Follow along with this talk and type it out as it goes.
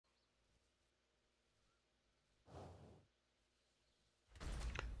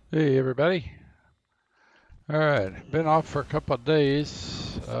Hey everybody. Alright, been off for a couple of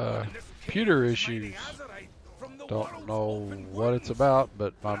days. Computer issues. Don't know what it's about,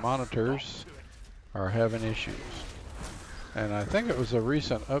 but my monitors are having issues. And I think it was a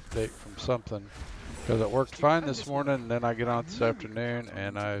recent update from something, because it worked fine this morning, and then I get on this afternoon,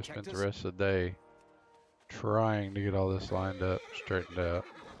 and I spent the rest of the day trying to get all this lined up, straightened out.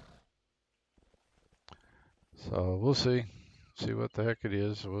 So we'll see what the heck it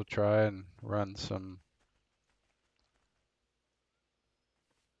is. We'll try and run some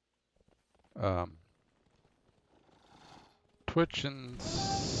um, Twitch and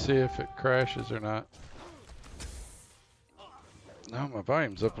see if it crashes or not. Now my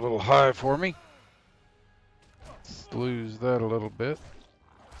volume's up a little high for me. Let's lose that a little bit.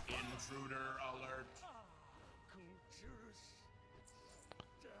 Intruder alert.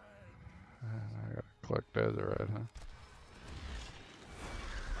 I gotta collect Azerite, huh?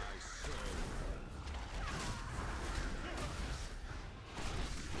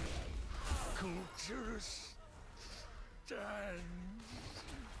 Cultures stand.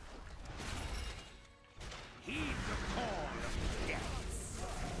 Heed the call of death.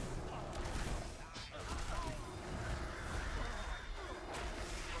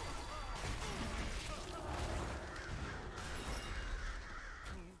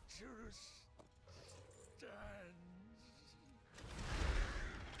 Cultures stand.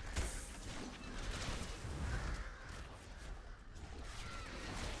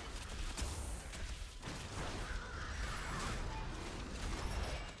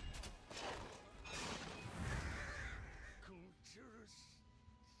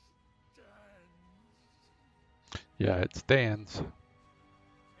 Yeah, it stands.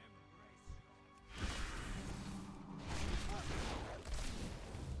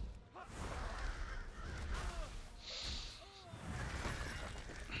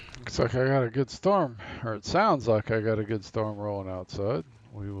 Looks like I got a good storm, or it sounds like I got a good storm rolling outside.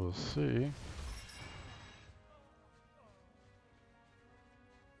 We will see.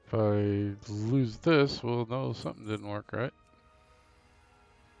 If I lose this, we'll know something didn't work right.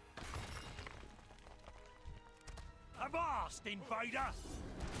 Avast, invader!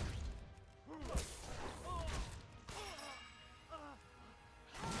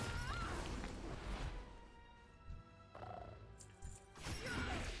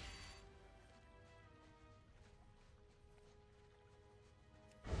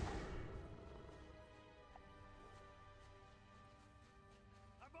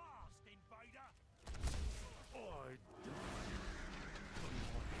 Avast, invader! I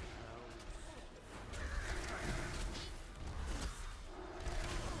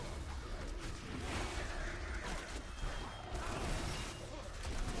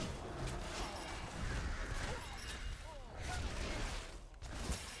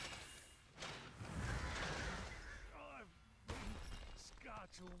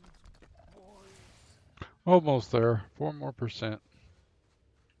boys. Almost there. 4 more percent.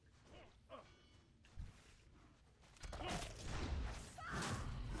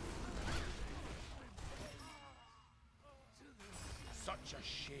 Such a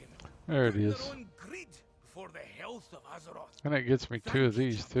shame. There it Bring is. their own greed for the health of Azeroth. And it gets me 2 of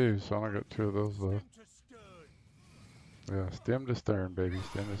these too, so I only got 2 of those left. Stem to stern. Yeah, stem to stern, baby,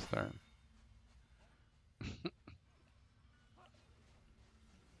 stem to stern.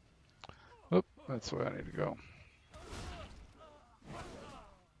 Oop, that's the way I need to go.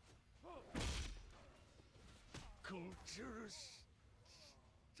 Cultures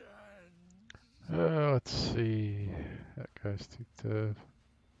stand. Let's see. That guy's too tough.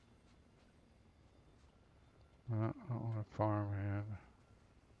 I don't want a farmhand.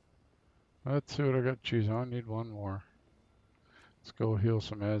 Let's see what I got to choose on. I need one more. Let's go heal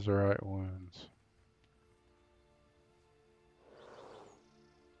some Azerite wounds.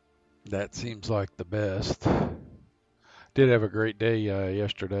 That seems like the best. Did have a great day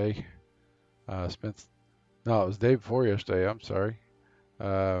yesterday. No, it was the day before yesterday. I'm sorry.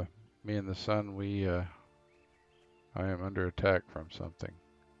 Me and the son, I am under attack from something.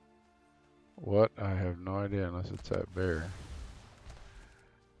 What? I have no idea unless it's that bear.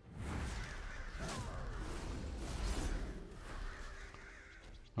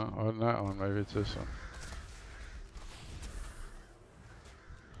 Oh, wasn't that one? Maybe it's this one.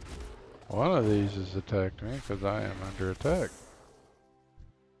 One of these has attacked me because I am under attack.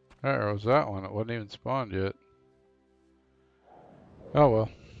 There was that one. It wasn't even spawned yet. Oh well.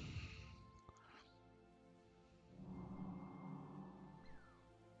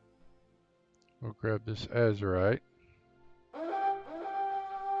 We'll grab this Azerite.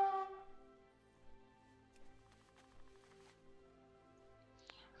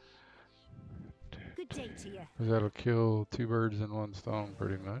 day to you. 'Cause that'll kill 2 birds in 1 stone,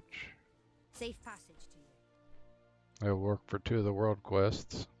 pretty much. Safe passage to you. That'll work for 2 of the world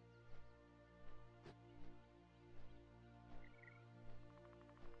quests.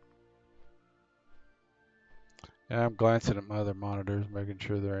 And I'm glancing at my other monitors, making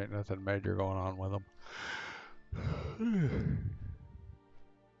sure there ain't nothing major going on with them.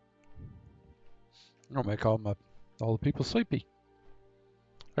 I'll make all the people sleepy.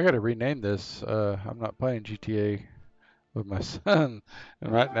 I gotta rename this. I'm not playing GTA with my son,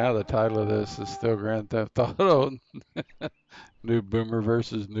 and right now the title of this is still Grand Theft Auto. Noob Boomer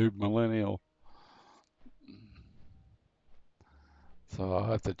versus Noob Millennial. So I'll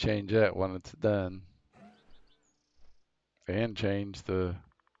have to change that when it's done. And change the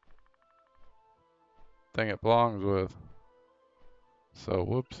thing it belongs with. So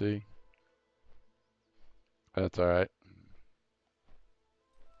whoopsie. That's alright.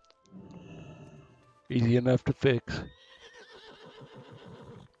 Easy enough to fix.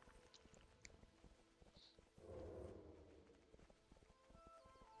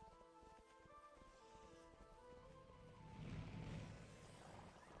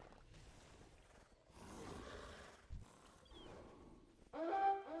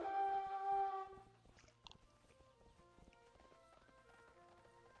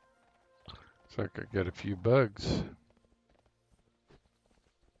 So I could get a few bugs.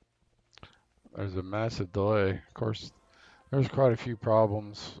 There's a massive delay. Of course, there's quite a few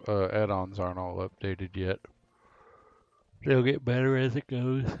problems. Add-ons aren't all updated yet. They'll get better as it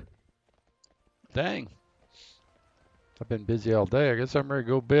goes. Dang. I've been busy all day. I guess I'm ready to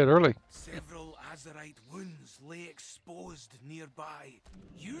go to bed early. Several Azerite wounds lay exposed nearby.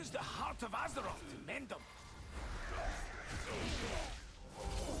 Use the Heart of Azeroth to mend them.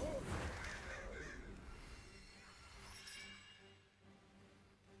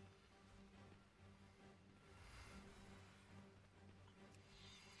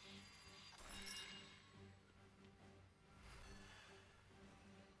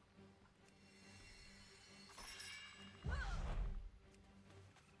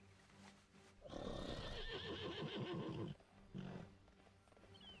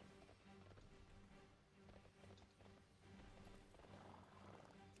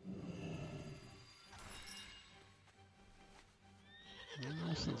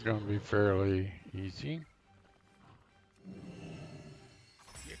 This is going to be fairly easy.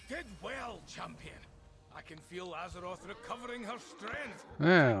 You did well, champion. I can feel Azeroth recovering her strength.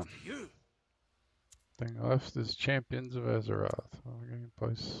 Yeah. Thanks to you. Thing left is Champions of Azeroth. Game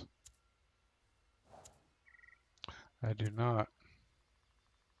place. I do not.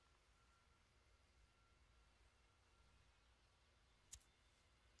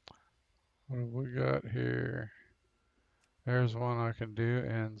 What have we got here? There's one I can do,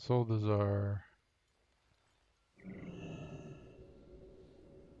 and Soldazar.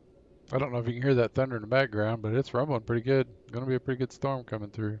 I don't know if you can hear that thunder in the background, but it's rumbling pretty good. Gonna be a pretty good storm coming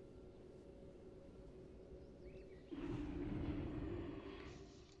through.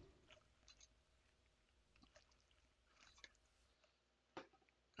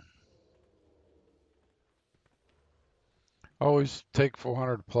 Always take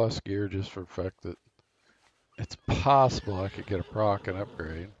 400 plus gear just for the fact that it's possible I could get a proc and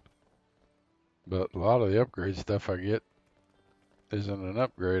upgrade. But a lot of the upgrade stuff I get isn't an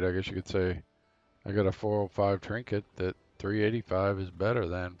upgrade. I guess you could say I got a 405 trinket that 385 is better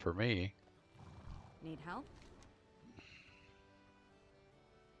than for me. Need help?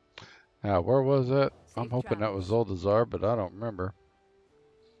 Now, where was that? I'm Safe hoping that was travels. Zoldazar, but I don't remember.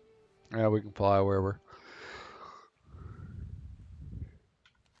 Yeah, we can fly wherever.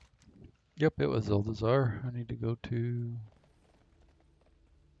 Yep, it was Zoldazar. I need to go to...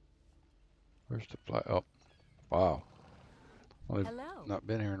 Where's the fly? Oh, wow. I've Hello. not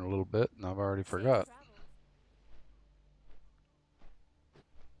been here in a little bit, and I've already Safe forgot. travels.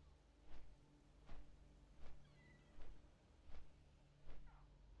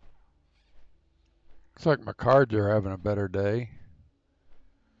 Looks like my cards are having a better day.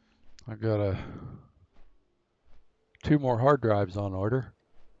 I got 2 more hard drives on order.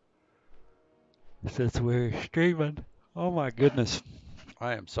 Since we're streaming. Oh my goodness.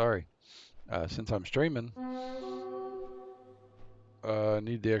 I am sorry. Since I'm streaming, I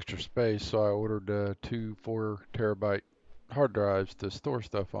need the extra space, so I ordered 2 4-terabyte hard drives to store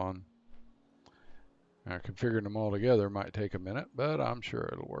stuff on. Configuring them all together might take a minute, but I'm sure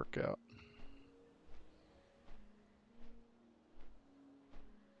it'll work out.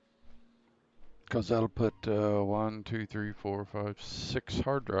 Because that'll put 1, 2, 3, 4, 5, 6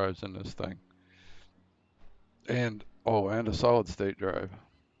 hard drives in this thing. And a solid state drive.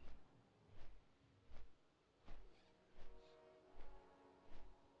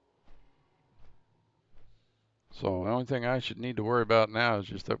 So the only thing I should need to worry about now is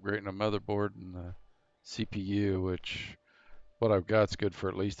just upgrading the motherboard and the CPU, which what I've got's good for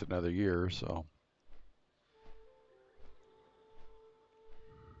at least another year, so.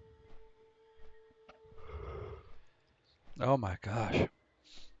 Oh my gosh.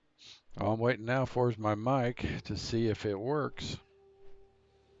 All I'm waiting now for is my mic to see if it works.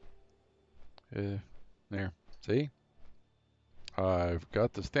 There. See? I've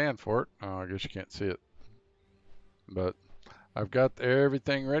got the stand for it. Oh, I guess you can't see it. But I've got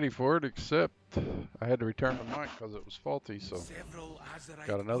everything ready for it, except I had to return the mic because it was faulty, so Several Azerite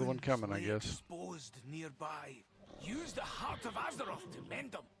got another one wounds coming, I lay guess. exposed nearby. Use the Heart of Azeroth to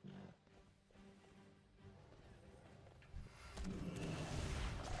mend them.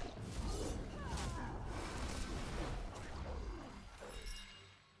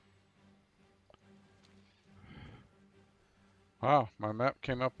 Wow, my map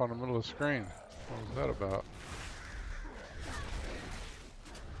came up on the middle of the screen. What was that about?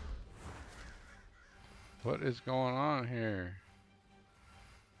 What is going on here?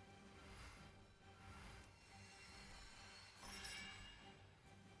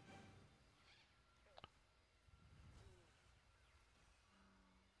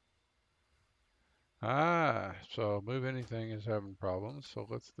 Ah, so move anything is having problems, so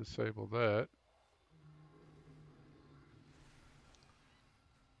let's disable that.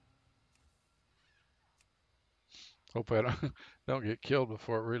 Hope I don't get killed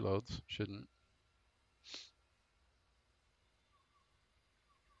before it reloads. Shouldn't.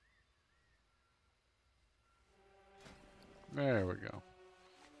 There we go.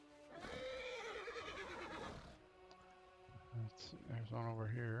 Let's see, there's one over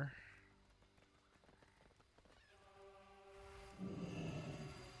here.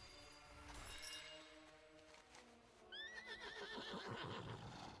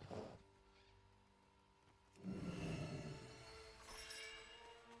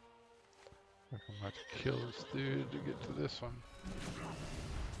 I think I'm about to kill this dude to get to this one.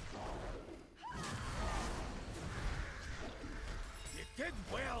 You did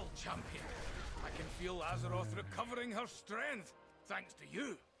well, champion. I can feel Azeroth recovering her strength, thanks to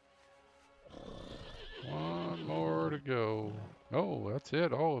you. One more to go. Oh, that's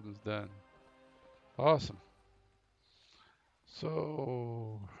it. All of them's done. Awesome.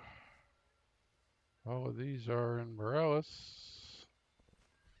 So, all of these are in Morales.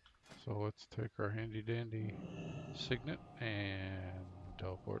 So let's take our handy dandy signet and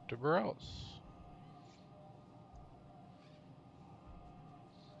teleport to Morales.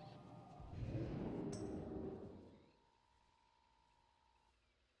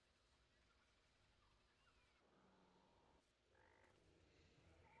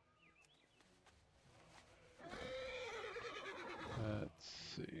 Let's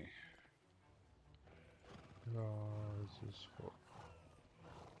see. This is for.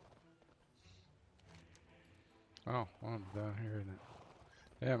 Oh, one's down here, isn't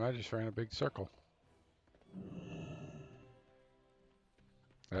it? Damn, I just ran a big circle.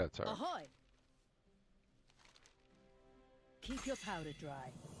 That's alright. Ahoy! Keep your powder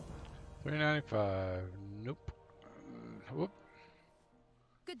dry. $3.95. Nope. Whoop.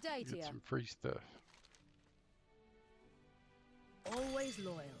 Good day to Get you. some free stuff. Always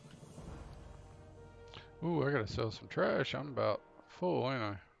loyal. Ooh, I gotta sell some trash. I'm about full, ain't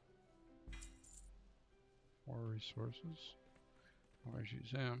I? More resources. Always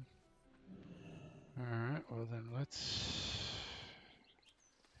use them. Alright, well then let's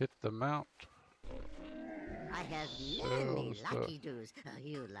hit the mount. I have Sell many the stuff. lucky doos.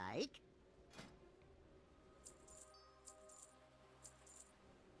 You like?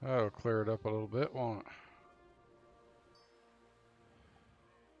 That'll clear it up a little bit, won't it?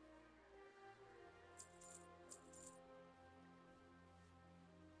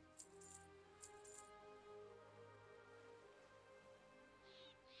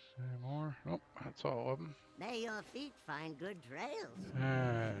 Any more? Nope, that's all of them. May your feet find good trails.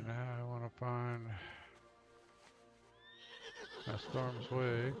 Alright, now I want to find a Storm's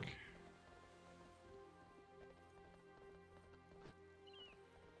Wake.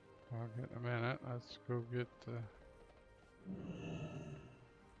 I'll get in a minute. Let's go get the.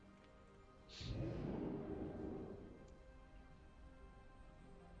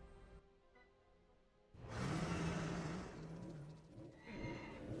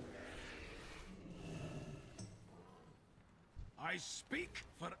 I speak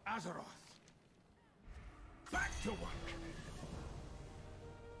for Azeroth. Back to work.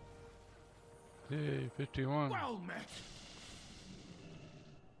 Yay, 51. Well met.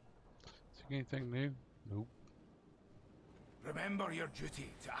 See anything new? Nope. Remember your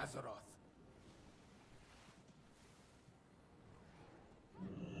duty to Azeroth.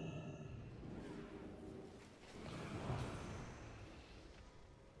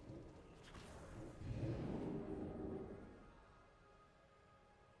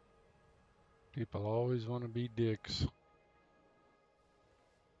 People always want to be dicks.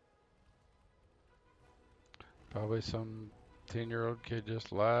 Probably some 10-year-old kid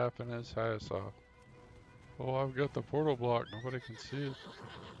just laughing his ass off. Oh, I've got the portal block. Nobody can see it.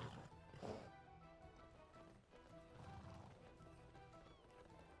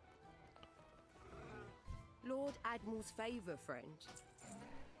 Lord Admiral's favour, friend.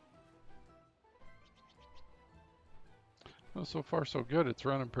 Well, so far so good. It's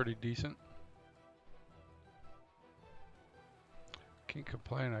running pretty decent. Can't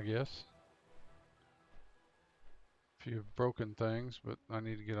complain, I guess. A few broken things, but I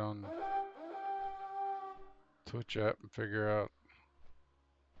need to get on Twitch app and figure out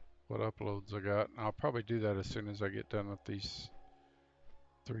what uploads I got. I'll probably do that as soon as I get done with these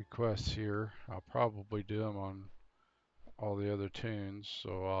 3 quests here. I'll probably do them on all the other tunes,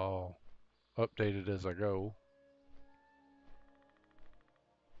 so I'll update it as I go.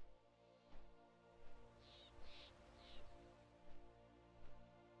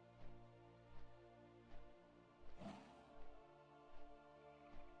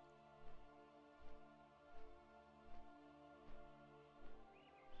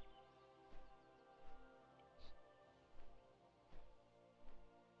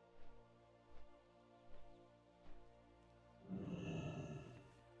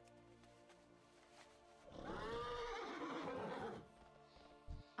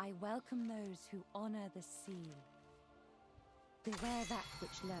 I welcome those who honor the seal. Beware that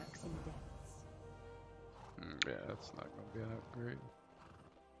which lurks in depths. Yeah, that's not going to be an upgrade.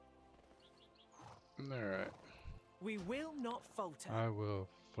 Alright. We will not falter. I will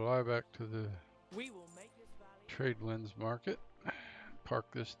fly back to the We will make this valley. Trade Winds Market, park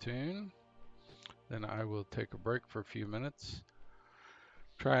this tune, then I will take a break for a few minutes,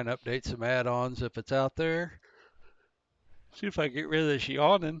 try and update some add-ons if it's out there, see if I get rid of this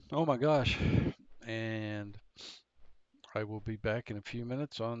yawning, oh my gosh, and I will be back in a few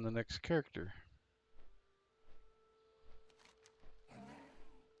minutes on the next character.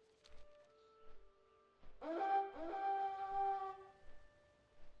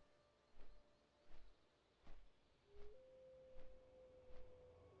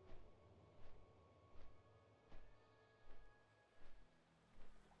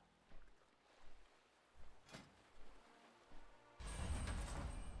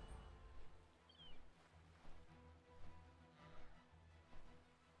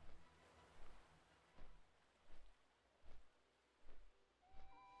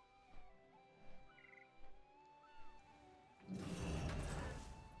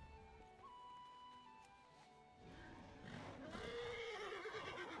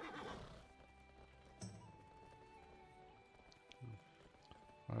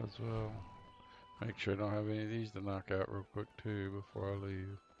 Might as well make sure I don't have any of these to knock out real quick too before I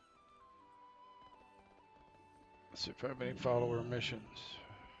leave. Let's see if I have any follower missions.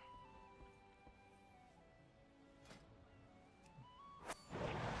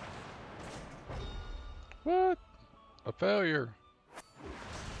 What? A failure.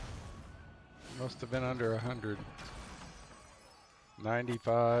 Must have been under 100.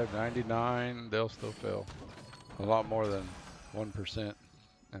 95, 99, they'll still fail. A lot more than 1%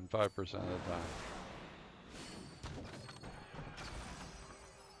 and 5% of the time.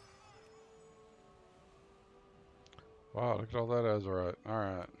 Wow, look at all that Azurite.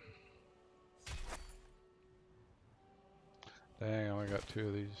 Alright. Dang, I only got 2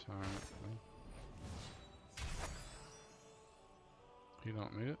 of these. Alright. You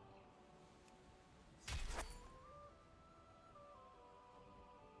don't need it?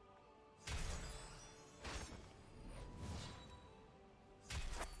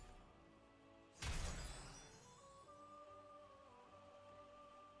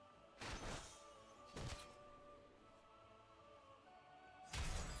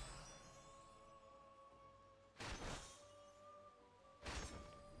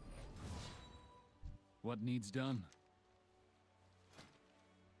 What needs done?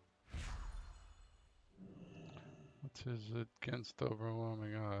 What's his against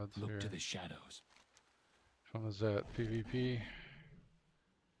overwhelming odds Look here? to the shadows. Which one is that? PvP?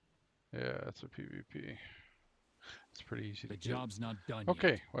 Yeah, it's a PvP. It's pretty easy to The get. job's not done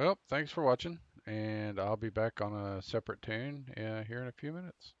Okay, yet. well, thanks for watching, and I'll be back on a separate tune here in a few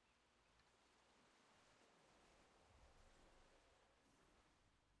minutes.